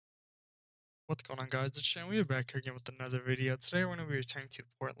What's going on, guys? It's Shane. We're back here again with another video. Today we're going to be returning to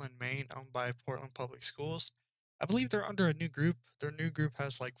Portland, Maine, owned by Portland Public Schools. I believe they're under a new group. Their new group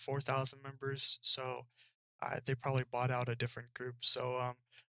has like 4,000 members, so they probably bought out a different group. So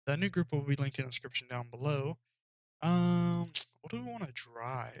the new group will be linked in the description down below. What do we want to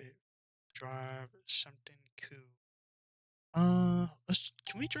drive? Drive something cool.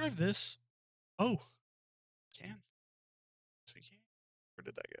 Can we drive this? Oh, can. Yes, we can. Where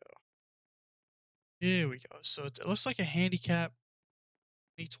did that go? Here we go. So it looks like a handicap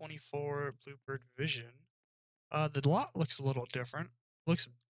 2024 Bluebird Vision. The lot looks a little different. Looks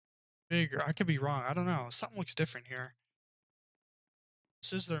bigger. I could be wrong. I don't know. Something looks different here.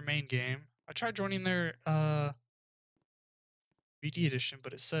 This is their main game. I tried joining their BD edition,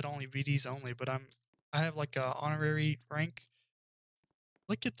 but it said only BDs only. But I have like a honorary rank.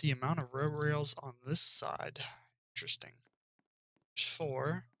 Look at the amount of road rails on this side. Interesting. There's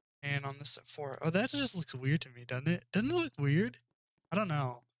 4, and on this side 4. Oh, that just looks weird to me, doesn't it? Doesn't it look weird? I don't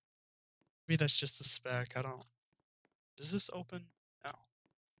know. Maybe that's just the spec. I don't. Does this open? No.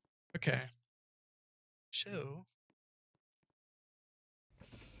 Okay. So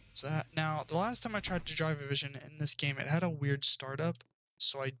that now the last time I tried to drive a Vision in this game, it had a weird startup,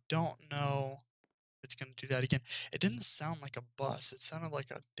 so I don't know if it's gonna do that again. It didn't sound like a bus, it sounded like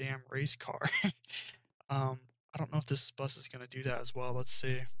a damn race car. I don't know if this bus is gonna do that as well. Let's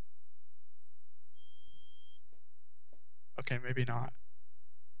see. Okay, maybe not.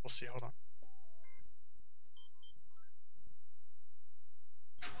 We'll see. Hold on.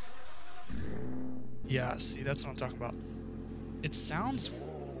 Yeah, see, that's what I'm talking about. It sounds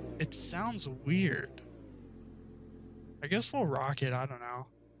weird. I guess we'll rock it. I don't know.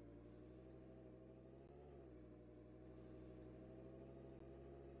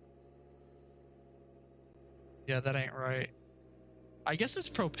 Yeah, that ain't right. I guess it's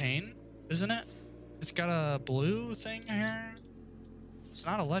propane, isn't it? It's got a blue thing here. It's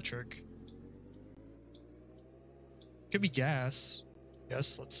not electric. Could be gas.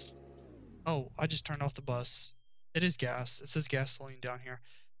 Yes, let's... Oh, I just turned off the bus. It is gas. It says gasoline down here.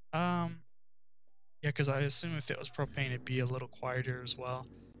 Yeah, because I assume if it was propane, it'd be a little quieter as well.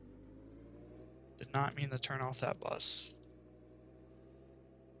 Did not mean to turn off that bus.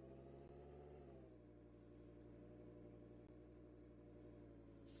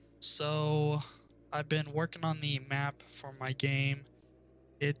 So, I've been working on the map for my game.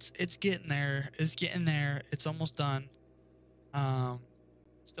 It's getting there. It's getting there. It's almost done.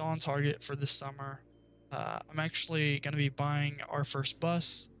 Still on target for this summer. I'm actually going to be buying our first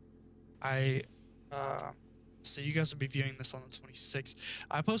bus. So you guys will be viewing this on the 26th.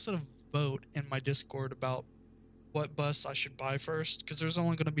 I posted a vote in my Discord about what bus I should buy first, because there's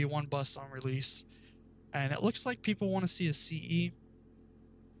only going to be one bus on release. And it looks like people want to see a CE,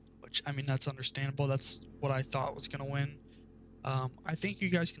 which, I mean, that's understandable. That's what I thought was going to win. I think you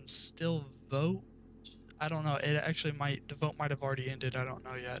guys can still vote. I don't know. It actually the vote might have already ended. I don't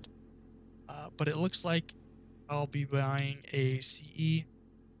know yet. But it looks like I'll be buying a CE.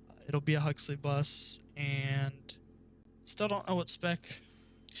 It'll be a Huxley bus, and still don't know what spec.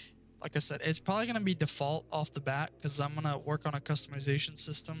 Like I said, it's probably going to be default off the bat because I'm going to work on a customization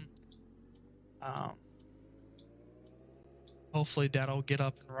system. Hopefully that'll get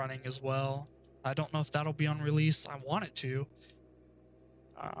up and running as well. I don't know if that'll be on release. I want it to.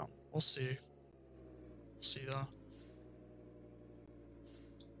 We'll see. We'll see though.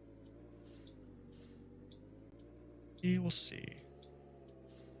 We will see.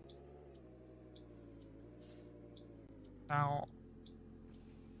 Now,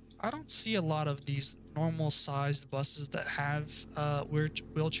 I don't see a lot of these normal sized buses that have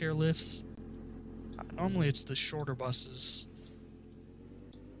wheelchair lifts. Normally it's the shorter buses.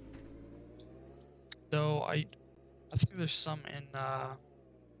 Though I think there's some in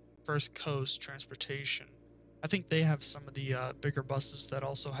First Coast Transportation. I think they have some of the bigger buses that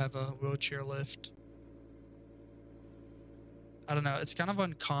also have a wheelchair lift. I don't know. It's kind of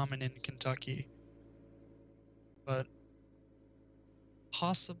uncommon in Kentucky, but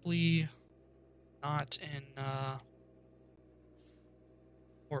possibly not in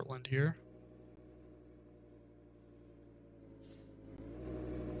Portland here.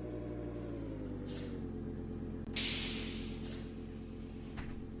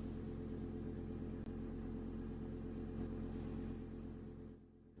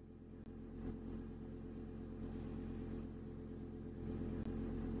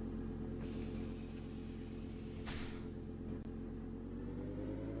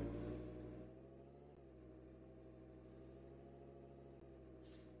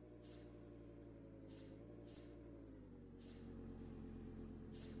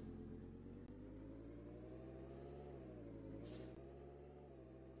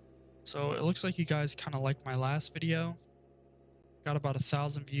 So it looks like you guys kind of like my last video. Got about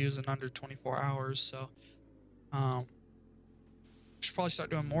 1,000 views in under 24 hours. So should probably start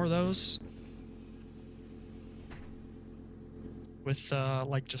doing more of those with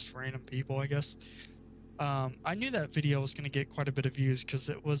like just random people, I guess. I knew that video was going to get quite a bit of views because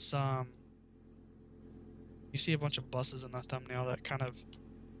it was you see a bunch of buses in the thumbnail. That kind of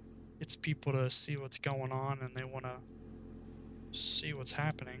gets people to see what's going on and they want to see what's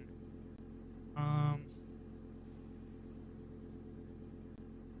happening.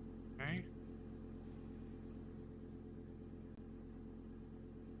 Okay.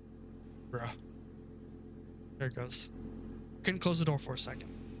 Bruh. There it goes. Couldn't close the door for a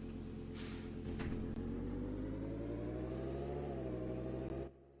second.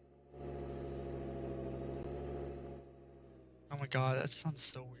 Oh my god, that sounds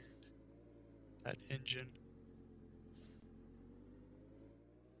so weird. That engine.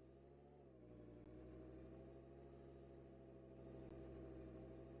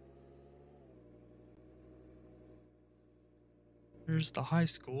 Here's the high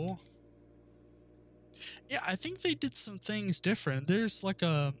school. Yeah, I think they did some things different. There's like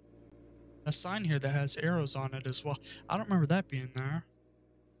a sign here that has arrows on it as well. I don't remember that being there.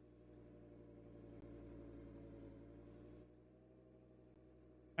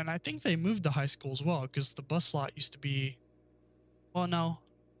 And I think they moved the high school as well because the bus lot used to be... Well, no.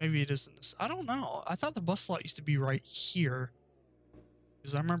 Maybe it isn't this. I don't know. I thought the bus lot used to be right here.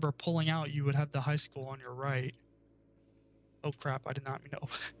 Because I remember pulling out, you would have the high school on your right. Oh crap, I did not mean to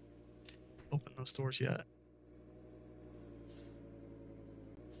open those doors yet.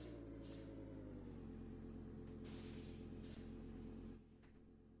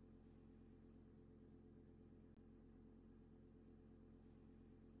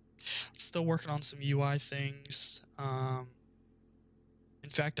 Still working on some UI things.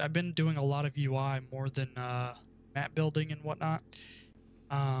 In fact, I've been doing a lot of UI more than map building and whatnot.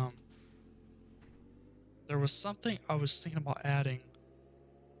 There was something I was thinking about adding,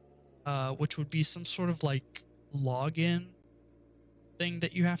 which would be some sort of like login thing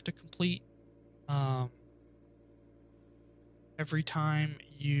that you have to complete every time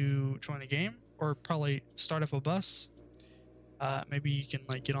you join the game, or probably start up a bus. Maybe you can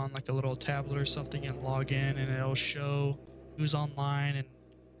like get on like a little tablet or something and log in, and it'll show who's online and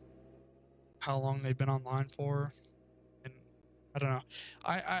how long they've been online for. And I don't know.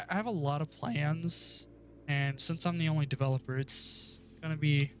 I have a lot of plans, and since I'm the only developer, it's gonna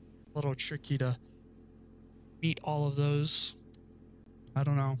be a little tricky to meet all of those. I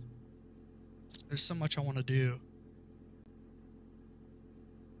don't know. There's so much I want to do.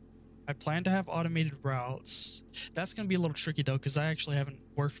 I plan to have automated routes. That's going to be a little tricky though, because I actually haven't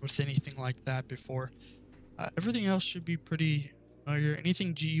worked with anything like that before. Everything else should be pretty familiar.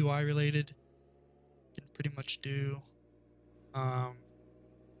 Anything GUI related, can pretty much do. I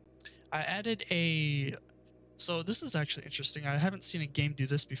added a... So this is actually interesting. I haven't seen a game do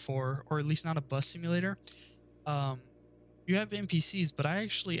this before, or at least not a bus simulator. You have NPCs, but I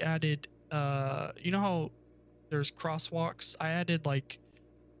actually added, you know how there's crosswalks? I added like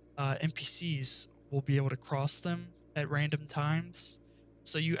NPCs will be able to cross them at random times.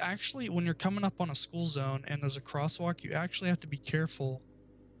 So you actually, when you're coming up on a school zone and there's a crosswalk, you actually have to be careful,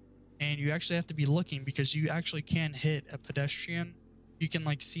 and you actually have to be looking, because you actually can hit a pedestrian. You can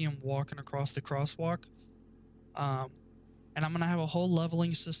like see him walking across the crosswalk. And I'm gonna have a whole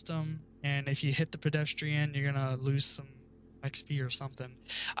leveling system, and if you hit the pedestrian, you're gonna lose some XP or something.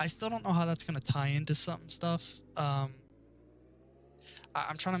 I still don't know how that's gonna tie into some stuff.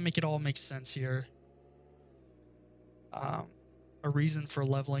 I'm trying to make it all make sense here. A reason for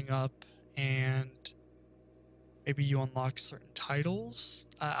leveling up, and maybe you unlock certain titles.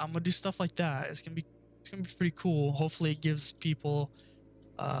 I'm gonna do stuff like that. It's gonna be pretty cool. Hopefully, it gives people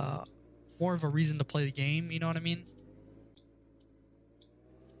more of a reason to play the game. You know what I mean?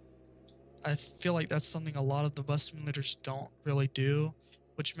 I feel like that's something a lot of the bus simulators don't really do,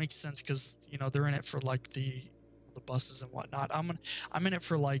 which makes sense because, you know, they're in it for like the buses and whatnot. I'm in it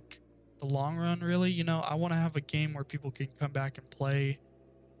for like the long run, really. You know, I want to have a game where people can come back and play.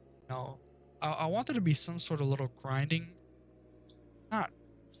 You know, I want there to be some sort of little grinding, not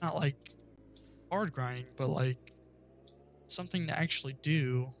like hard grinding, but like something to actually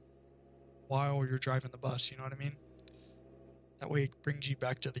do while you're driving the bus. You know what I mean? That way it brings you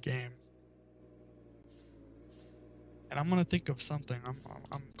back to the game. And I'm gonna think of something.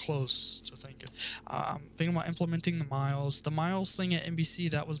 I'm close to thinking. I'm thinking about implementing the miles. The miles thing at NBC,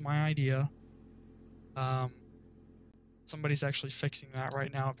 that was my idea. Somebody's actually fixing that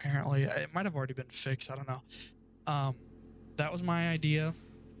right now. Apparently, it might have already been fixed. I don't know. That was my idea.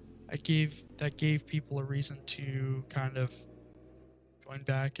 that gave people a reason to kind of join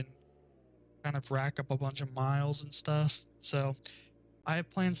back and kind of rack up a bunch of miles and stuff. So I have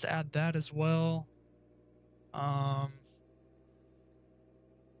plans to add that as well.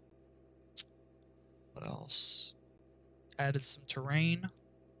 What else? Added some terrain.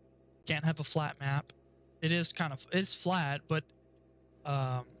 Can't have a flat map. It's flat, but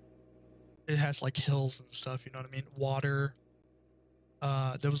it has like hills and stuff, you know what I mean? Water.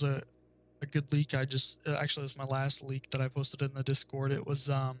 There was a good leak actually it was my last leak that I posted in the Discord. It was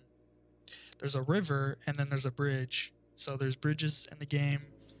there's a river and then there's a bridge. So there's bridges in the game,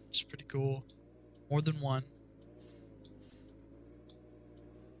 which is pretty cool. More than one.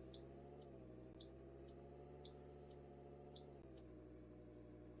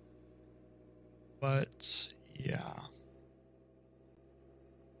 But yeah.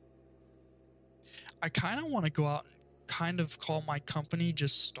 I kind of want to go out and kind of call my company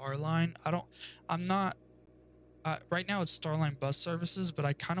just Starline. I'm not, right now it's Starline Bus Services, but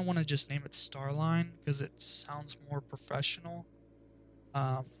I kind of want to just name it Starline because it sounds more professional.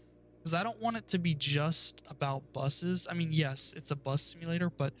 Because I don't want it to be just about buses. I mean, yes, it's a bus simulator,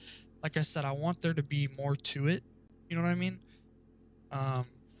 but like I said, I want there to be more to it. You know what I mean?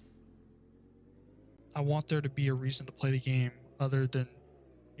 I want there to be a reason to play the game other than,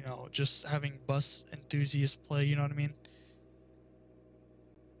 you know, just having bus enthusiasts play, you know what I mean?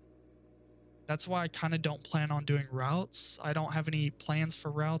 That's why I kind of don't plan on doing routes. I don't have any plans for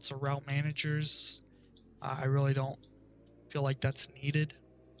routes or route managers. I really don't feel like that's needed.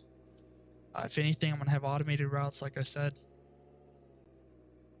 If anything, I'm going to have automated routes, like I said.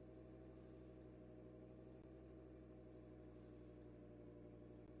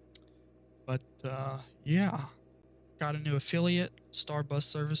 But yeah, got a new affiliate, Star Bus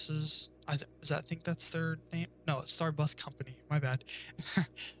Services. I think that's their name. No, it's Star Bus Company. My bad.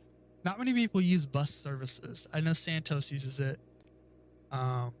 Not many people use bus services. I know Santos uses it.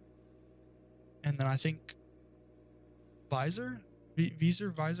 And then I think Visor. I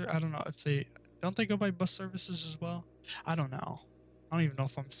don't know if don't they go by bus services as well. I don't know. I don't even know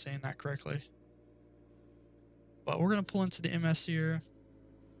if I'm saying that correctly. But we're gonna pull into the MS here,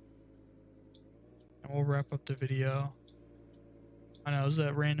 and we'll wrap up the video. I know it was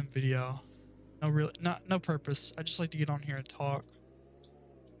a random video. No purpose. I just like to get on here and talk.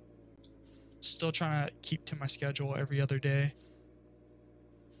 Still trying to keep to my schedule every other day.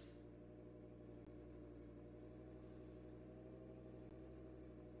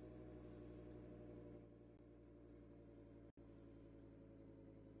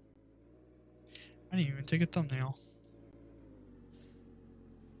 I didn't even take a thumbnail.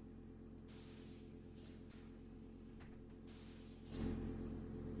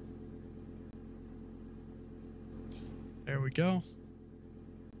 There we go.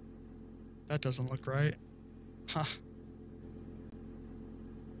 That doesn't look right. Huh.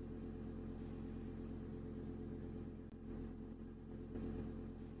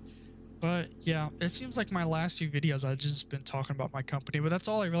 But yeah, it seems like my last few videos I've just been talking about my company, but that's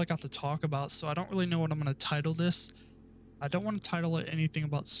all I really got to talk about, so I don't really know what I'm going to title this. I don't want to title it anything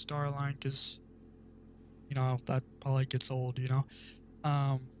about Starline because, you know, that probably gets old, you know.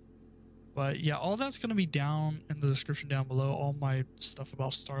 But yeah, all that's going to be down in the description down below, all my stuff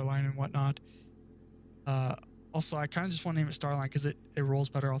about Starline and whatnot. Also, I kind of just want to name it Starline because it rolls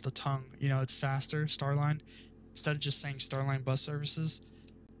better off the tongue. You know, it's faster, Starline, instead of just saying Starline Bus Services.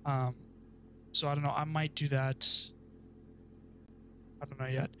 So I don't know, I might do that. I don't know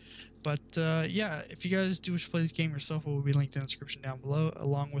yet. But yeah, if you guys do wish to play this game yourself, it will be linked in the description down below,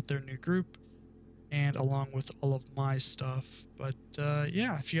 along with their new group and along with all of my stuff. But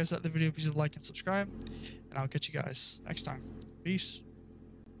yeah, if you guys like the video, please like and subscribe, and I'll catch you guys next time. Peace.